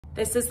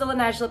This is the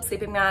LANEIGE Lip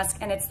Sleeping Mask,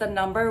 and it's the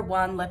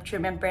 #1 lip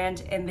treatment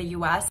brand in the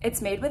US. It's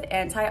made with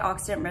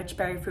antioxidant-rich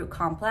berry fruit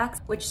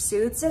complex, which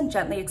soothes and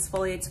gently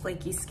exfoliates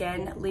flaky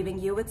skin, leaving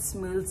you with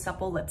smooth,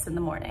 supple lips in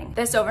the morning.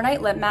 This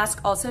overnight lip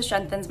mask also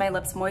strengthens my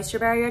lips' moisture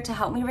barrier to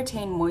help me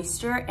retain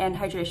moisture and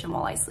hydration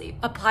while I sleep.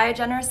 Apply a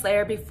generous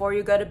layer before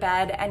you go to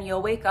bed, and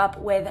you'll wake up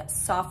with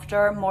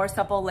softer, more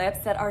supple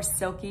lips that are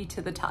silky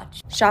to the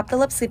touch. Shop the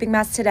Lip Sleeping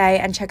Mask today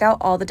and check out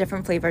all the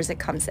different flavors it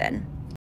comes in.